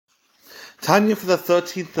Tanya for the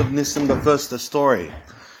 13th of Nissan, but first the story.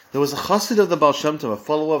 There was a Chossid of the Baal Shem Tov, a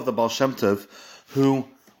follower of the Baal Shem Tov, who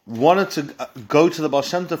wanted to go to the Baal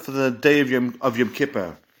Shem Tov for the day of Yom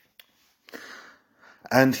Kippur.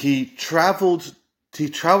 And he traveled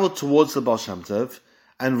towards the Baal Shem Tov,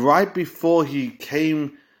 and right before he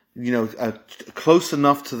came, close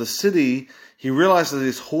enough to the city, he realized that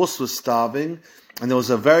his horse was starving, and there was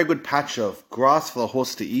a very good patch of grass for the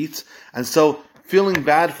horse to eat, and so, feeling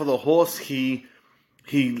bad for the horse, he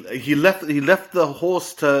left the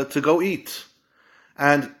horse to go eat,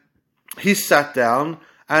 and he sat down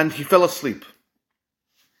and he fell asleep.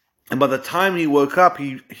 And by the time he woke up,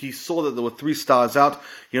 he saw that there were 3 stars out.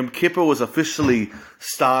 Yom Kippur was officially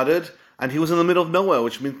started, and he was in the middle of nowhere,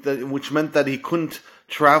 which meant that he couldn't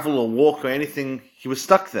travel or walk or anything. He was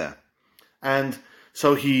stuck there, and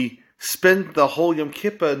so he spent the whole Yom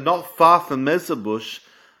Kippur not far from Mezzabush,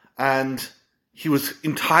 and he was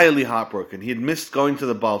entirely heartbroken. He had missed going to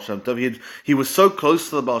the Baal Shem Tov. He was so close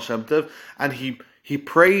to the Baal Shem Tov, and he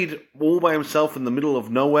prayed all by himself in the middle of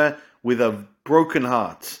nowhere with a broken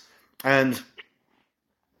heart. And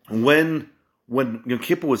when Yom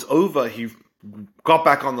Kippur was over, he got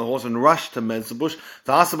back on the horse and rushed to Mezzabush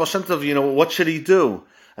to ask the Baal Shem Tov, what should he do?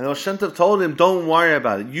 And the Baal Shem Tov told him, don't worry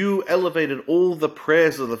about it. You elevated all the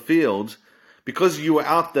prayers of the field because you were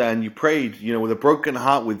out there and you prayed, with a broken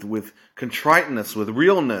heart, with contriteness, with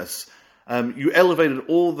realness. You elevated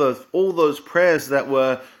all those prayers that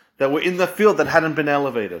were in the field that hadn't been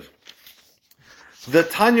elevated. The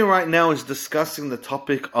Tanya right now is discussing the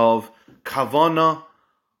topic of kavana,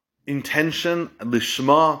 intention,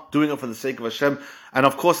 lishma, doing it for the sake of Hashem, and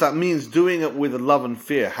of course that means doing it with love and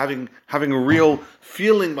fear, having a real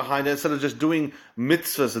feeling behind it, instead of just doing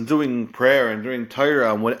mitzvahs and doing prayer and doing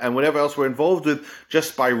Torah and whatever else we're involved with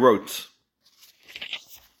just by rote.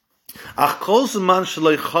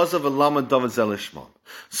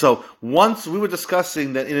 So once we were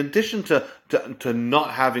discussing that in addition to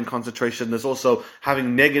not having concentration, there's also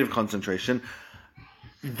having negative concentration.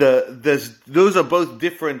 Those are both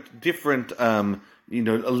different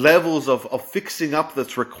levels of fixing up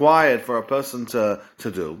that's required for a person to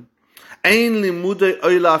do. Ein limudei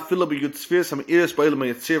oila afilo b'yutzfir sam iris ba'oila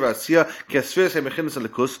mayitzir v'asiyah ki asfir sem mechinas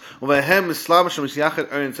alikus uvehem islam shem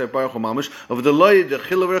misyachet erin tzei baruch u'mamish uv'deloi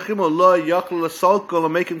dechilo v'rechimo lo yaklo l'salko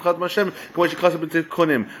l'mekim chad mashem k'mo shikasa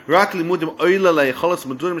b'tikunim rak limudim oila le'yicholas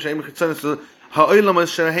m'durim she'im chitzonis ha'oila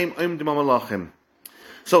m'sherehem oimdim ha'malachim.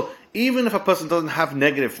 So even if a person doesn't have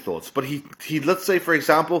negative thoughts, but he let's say, for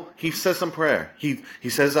example, he says some prayer, he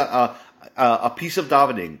says a piece of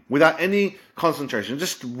davening without any concentration,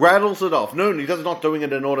 just rattles it off. No, he's not doing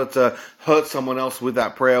it in order to hurt someone else with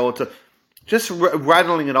that prayer, or to just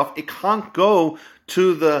rattling it off. It can't go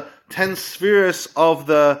to the 10 spheres of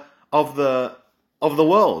the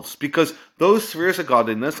worlds, because those spheres are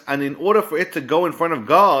godliness, and in order for it to go in front of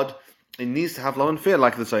God, it needs to have love and fear,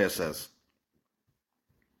 like the Tanya says.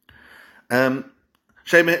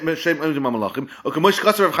 Shame Oimdim HaMalachim. U'kemosh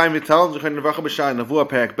Chasser Rav Chaim Vital, Zechon Nevacha B'Shai Navua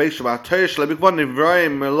Perek Beis Shabbat Torah Shel B'Kvon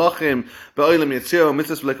Nivraim Melachim Ba'olam Yitzir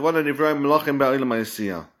Mitzvos B'Kvon Nivraim Melachim Ba'olam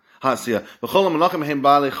Ha'asiyah V'chol HaMalachim Hem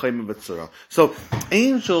Ba'alei Chayim V'Tzura. So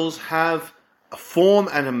angels have a form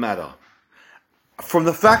and a matter. From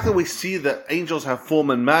the fact that we see that angels have form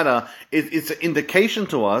and matter, it's an indication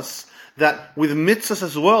to us that with mitzvahs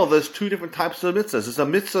as well, there's 2 different types of mitzvahs. There's a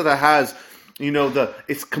mitzvah that has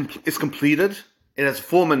it's completed. It has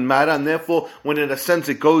form and matter, and therefore, when in a sense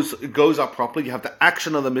it goes up properly, you have the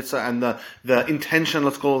action of the mitzvah and the intention,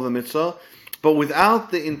 let's call it the mitzvah. But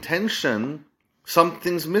without the intention,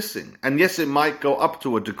 something's missing. And yes, it might go up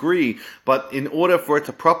to a degree, but in order for it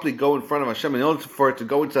to properly go in front of Hashem, in order for it to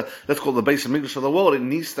go into, let's call it the Beis Hamikdash of the world, it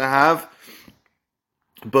needs to have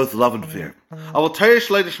both love and fear. What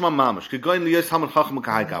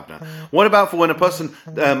about for when a person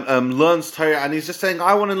learns Torah and he's just saying,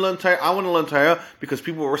 I want to learn Torah because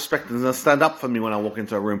people will respect and they'll stand up for me when I walk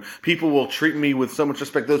into a room. People will treat me with so much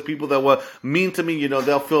respect. Those people that were mean to me,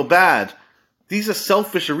 they'll feel bad. These are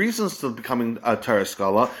selfish reasons to becoming a Torah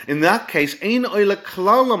scholar. In that case, in that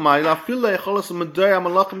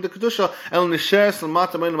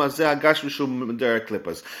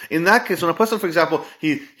case, when a person, for example,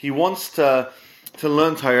 he wants to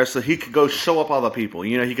learn Torah so he could go show up other people.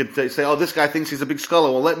 He could say, oh, this guy thinks he's a big scholar.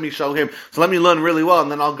 Well, let me show him. So let me learn really well, and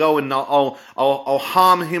then I'll go and I'll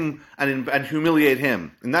harm him and humiliate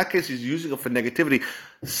him. In that case, he's using it for negativity.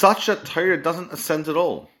 Such a Torah doesn't ascend at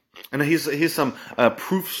all. And here's some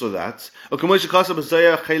proofs of that.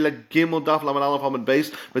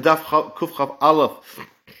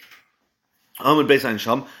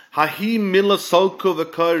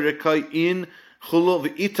 Chulu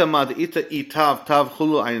v'itama ita itav tav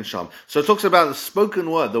chulu ayin sham. So it talks about the spoken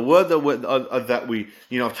word, the word that we,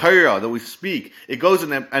 Torah that we speak. It goes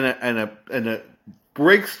and it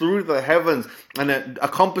breaks through the heavens and it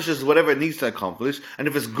accomplishes whatever it needs to accomplish. And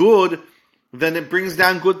if it's good, then it brings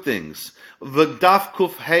down good things. V'daf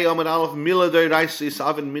kuf hey amad aleph mila deiraisa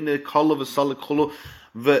isavin mina kolu v'salik chulu.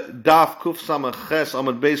 V'daf kuf samaches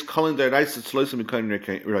amad beis kolin deiraisa tzlosim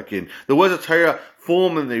mikoyin rakin. The words of Torah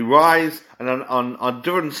form and they rise, and on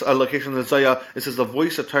different locations in the Zohar, it says the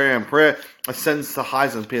voice of Torah and prayer ascends to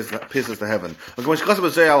highs and pierces to heaven. The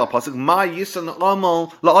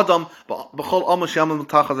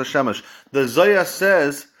Zohar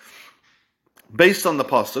says, based on the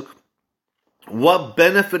pasuk, what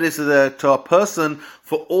benefit is there to a person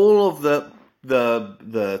for all of the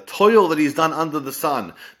toil that he's done under the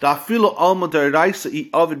sun?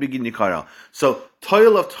 So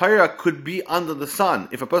toil of Torah could be under the sun.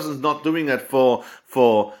 If a person's not doing it for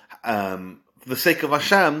the sake of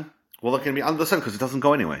Hashem, well, it can be under the sun because it doesn't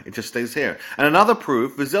go anywhere. It just stays here. And another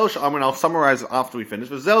proof, Vizel Shamru, and I'll summarize it after we finish.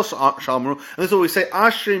 Vizel Shamru, and this is what we say,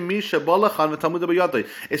 Ashrei Misha Balachan v'Talmud b'Yadai.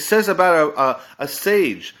 It says about a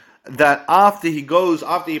sage that after he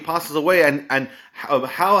passes away, and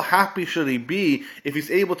how happy should he be if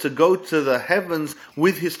he's able to go to the heavens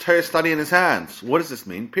with his Torah study in his hands? What does this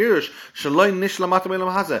mean? Pirush, Shaloi Nishlamat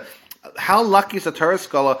Melam Hazeh. How lucky is a Torah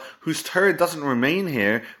scholar whose Torah doesn't remain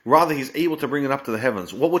here, rather he's able to bring it up to the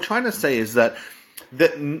heavens. What we're trying to say is that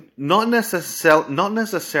not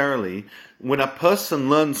necessarily when a person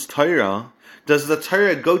learns Torah, does the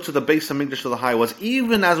Torah go to the base of Mikdash to the high ones?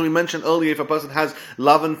 Even as we mentioned earlier, if a person has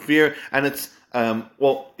love and fear, and it's,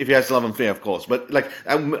 if he has love and fear, of course, but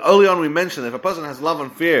early on we mentioned, if a person has love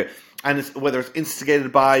and fear, and whether it's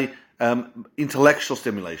instigated by intellectual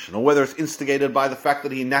stimulation, or whether it's instigated by the fact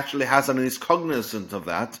that he naturally has and is cognizant of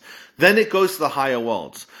that, then it goes to the higher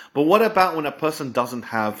worlds. But what about when a person doesn't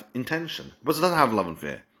have intention? A person doesn't have love and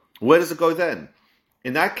fear. Where does it go then?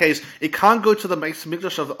 In that case, it can't go to the base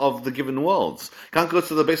mikdash of the given worlds. It can't go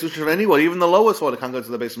to the base mikdash of any world. Even the lowest world, it can't go to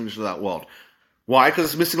the base mikdash of that world. Why? Because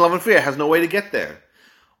it's missing love and fear. It has no way to get there.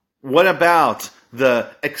 What about the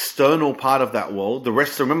external part of that world? The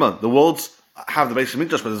rest, remember, the worlds have the base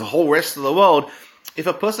mikdash, but there's a whole rest of the world. If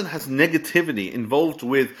a person has negativity involved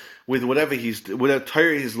with whatever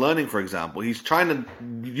Torah he's learning, for example, he's trying to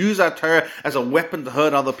use that Torah as a weapon to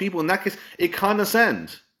hurt other people, in that case, it can't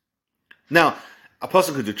ascend. Now, a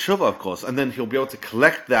person could do tshuva, of course, and then he'll be able to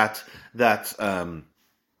collect that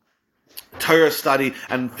Torah study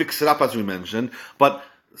and fix it up, as we mentioned. But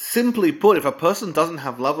simply put, if a person doesn't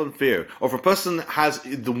have love and fear, or if a person has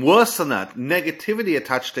the worse than that, negativity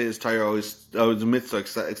attached to his Torah or his mitzvah,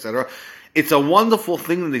 etc., it's a wonderful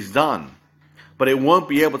thing that he's done, but it won't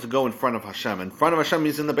be able to go in front of Hashem. In front of Hashem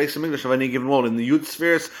means in the base of English of any given world, in the Yud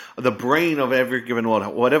spheres, the brain of every given world,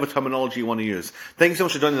 whatever terminology you want to use. Thank you so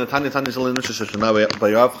much for joining the Tanya. Tanya Zalin Shashana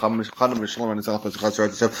Bayav Cham Shalom and Salaf Khazar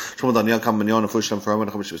Shmuel Daniel Kamanion Fusham for Roman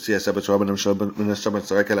Khamish CS but Robin Shaban Minister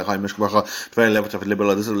Sarkel Chaim Mishkbacha very level of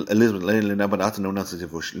liberal. This is Elizabeth Lane Nabat no Nazi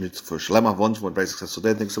for Shlema Vons for very successful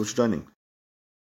day. Thanks so much for joining.